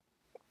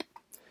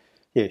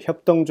예,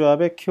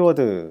 협동조합의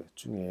키워드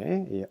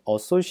중에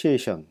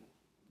어소시에이션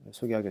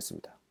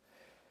소개하겠습니다.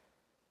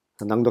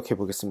 낭독해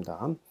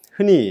보겠습니다.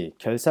 흔히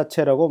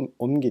결사체라고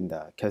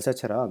옮긴다.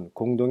 결사체란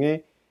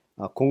공통의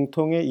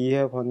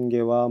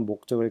이해관계와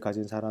목적을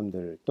가진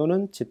사람들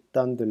또는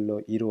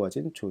집단들로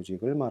이루어진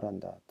조직을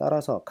말한다.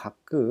 따라서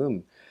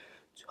가끔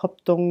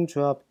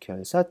협동조합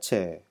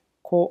결사체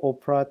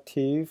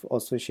 (Cooperative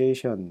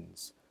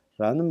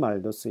Associations라는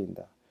말도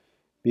쓰인다.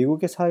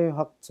 미국의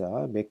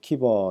사회학자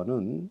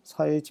맥키버는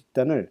사회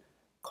집단을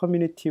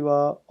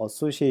커뮤니티와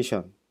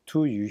어소시에이션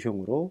두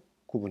유형으로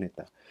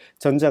구분했다.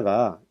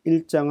 전자가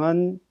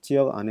일정한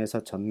지역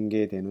안에서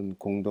전개되는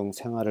공동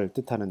생활을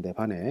뜻하는 데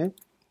반해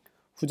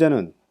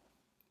후자는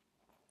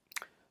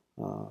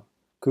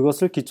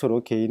그것을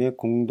기초로 개인의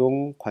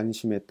공동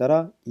관심에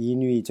따라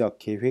인위적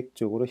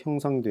계획적으로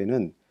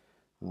형성되는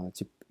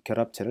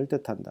결합체를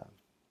뜻한다.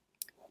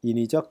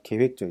 인위적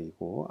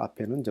계획적이고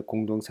앞에는 이제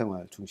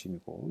공동생활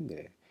중심이고,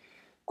 네.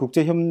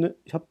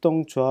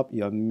 국제협동조합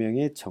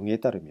연맹의 정의에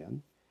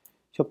따르면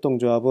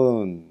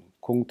협동조합은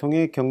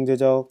공통의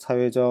경제적,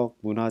 사회적,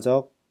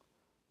 문화적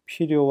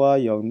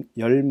필요와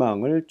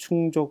열망을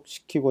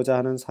충족시키고자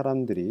하는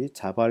사람들이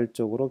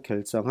자발적으로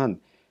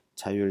결성한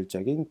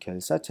자율적인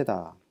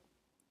결사체다.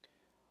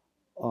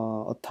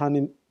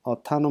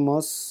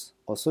 Autonomous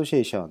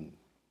Association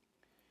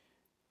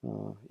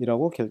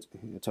이라고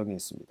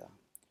정의했습니다.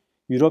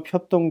 유럽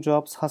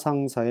협동조합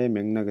사상사의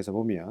맥락에서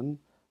보면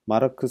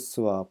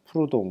마르크스와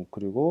프루동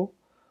그리고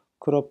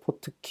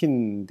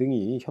크로포트킨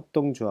등이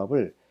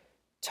협동조합을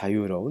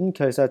자유로운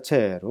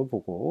결사체로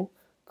보고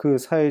그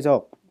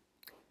사회적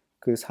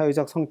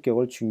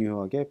성격을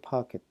중요하게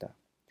파악했다.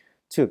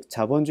 즉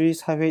자본주의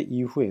사회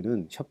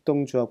이후에는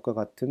협동조합과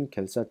같은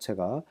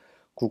결사체가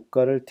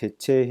국가를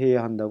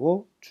대체해야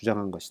한다고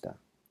주장한 것이다.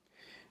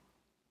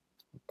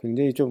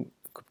 굉장히 좀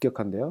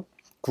급격한데요.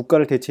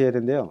 국가를 대체해야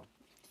된대요.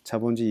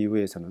 자본주의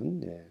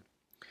이후에서는. 예.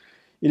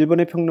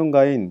 일본의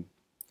평론가인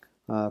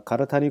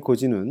가르타니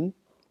고지는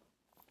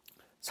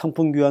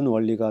상품교환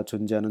원리가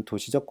존재하는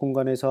도시적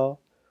공간에서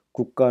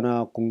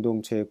국가나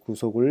공동체의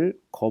구속을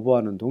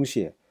거부하는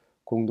동시에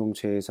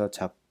공동체에서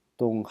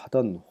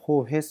작동하던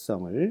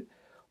호혜성을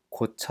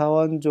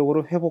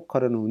고차원적으로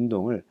회복하려는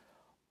운동을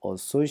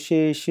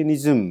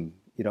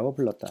어소시에이셔니즘이라고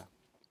불렀다.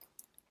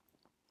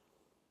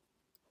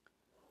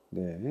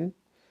 네.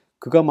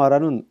 그가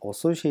말하는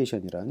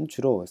어소시에이션이란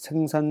주로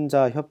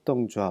생산자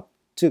협동조합,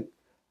 즉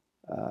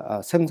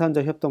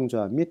생산자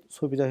협동조합 및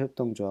소비자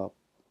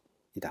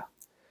협동조합이다.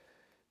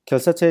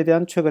 결사체에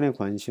대한 최근의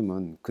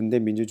관심은 근대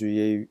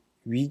민주주의의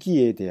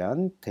위기에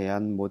대한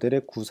대안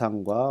모델의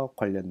구상과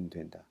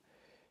관련된다.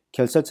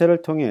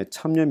 결사체를 통해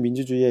참여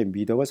민주주의의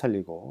미덕을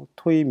살리고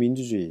토의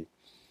민주주의,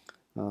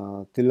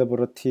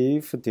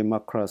 deliberative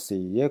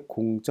democracy의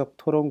공적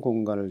토론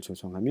공간을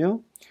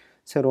조성하며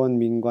새로운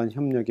민관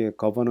협력의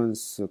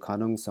거버넌스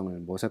가능성을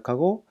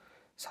모색하고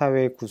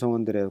사회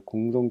구성원들의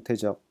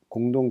공동체적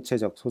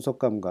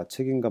소속감과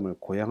책임감을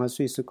고양할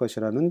수 있을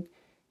것이라는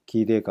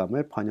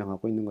기대감을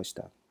반영하고 있는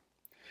것이다.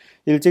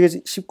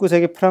 일제기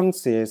 19세기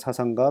프랑스의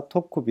사상가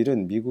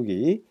토쿠빌은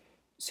미국이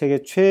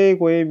세계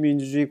최고의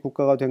민주주의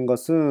국가가 된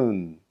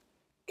것은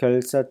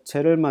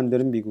결사체를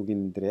만드는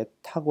미국인들의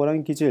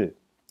탁월한 기질,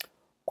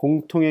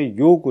 공통의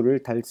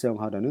요구를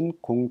달성하려는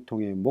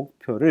공통의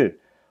목표를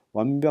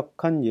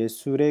완벽한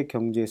예술의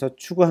경지에서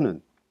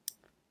추구하는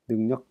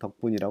능력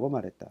덕분이라고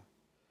말했다.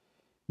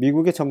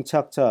 미국의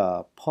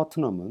정치학자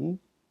퍼트넘은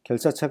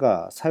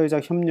결사체가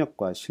사회적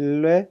협력과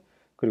신뢰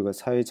그리고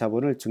사회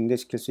자본을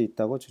증대시킬 수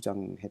있다고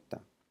주장했다.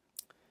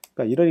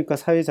 이러니까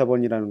사회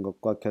자본이라는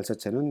것과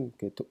결사체는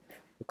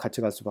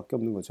같이 갈 수밖에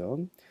없는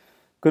거죠.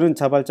 그는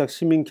자발적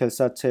시민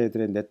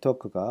결사체들의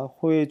네트워크가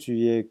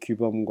호혜주의의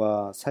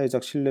규범과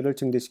사회적 신뢰를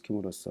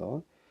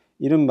증대시킴으로써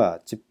이른바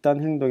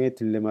집단 행동의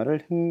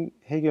딜레마를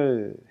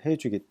해결해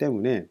주기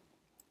때문에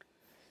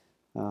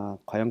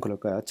과연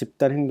그럴까요?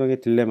 집단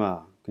행동의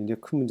딜레마 굉장히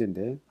큰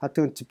문제인데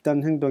하여튼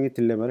집단 행동의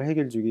딜레마를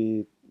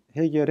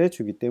해결해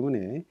주기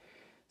때문에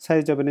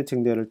사회자본의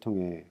증대를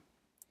통해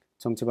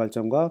정치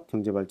발전과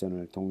경제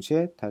발전을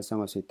동시에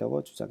달성할 수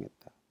있다고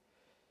주장했다.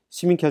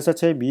 시민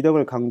결사체의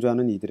미덕을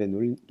강조하는 이들의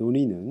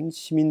논의는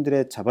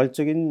시민들의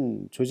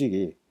자발적인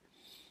조직이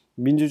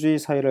민주주의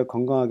사회를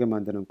건강하게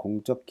만드는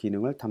공적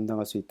기능을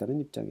담당할 수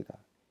있다는 입장이다.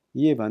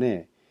 이에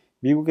반해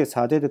미국의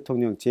 4대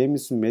대통령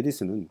제임스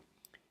메디슨은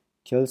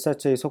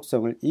결사체의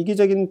속성을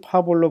이기적인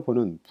파벌로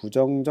보는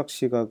부정적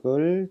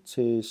시각을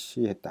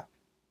제시했다.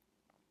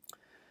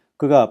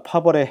 그가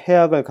파벌의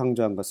해악을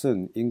강조한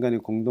것은 인간의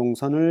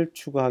공동선을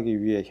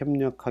추구하기 위해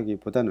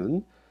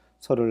협력하기보다는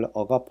서로를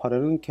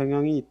억압하려는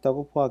경향이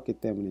있다고 보았기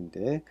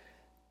때문인데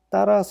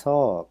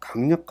따라서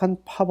강력한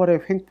파벌의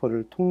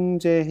횡포를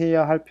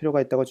통제해야 할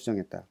필요가 있다고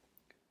주장했다.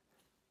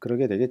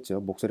 그러게 되겠죠.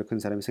 목소리 큰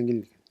사람이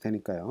생길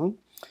테니까요.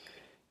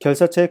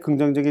 결사체의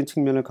긍정적인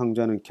측면을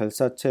강조하는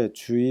결사체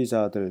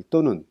주의자들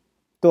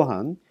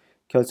또한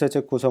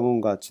결사체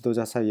구성원과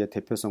지도자 사이의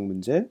대표성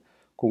문제,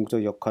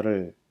 공적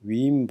역할을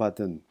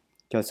위임받은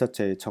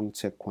결사체의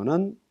정책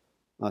권한의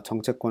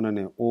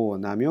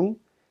오남용,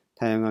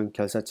 다양한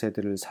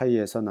결사체들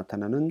사이에서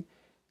나타나는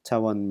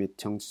자원 및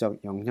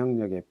정치적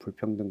영향력의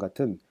불평등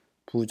같은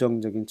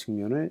부정적인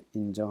측면을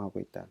인정하고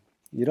있다.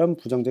 이런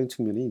부정적인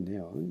측면이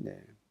있네요. 네.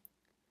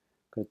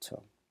 그렇죠.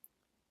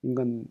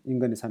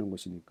 인간이 사는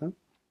곳이니까.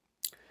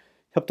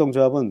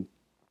 협동조합은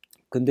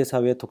근대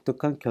사회의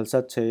독특한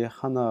결사체의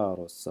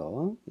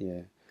하나로서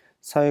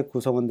사회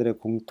구성원들이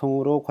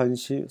공통으로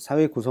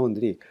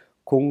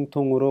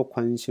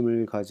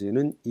관심을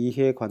가지는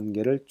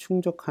이해관계를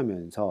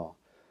충족하면서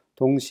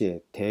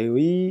동시에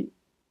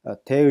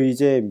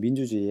대의제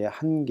민주주의의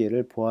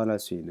한계를 보완할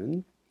수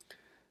있는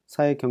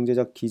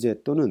사회경제적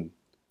기제 또는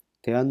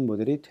대안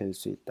모델이 될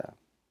수 있다.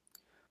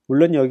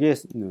 물론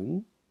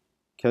여기에는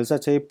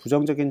결사체의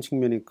부정적인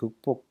측면이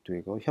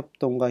극복되고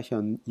협동과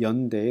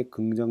연대의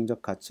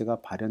긍정적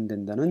가치가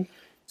발현된다는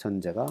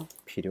전제가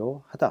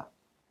필요하다.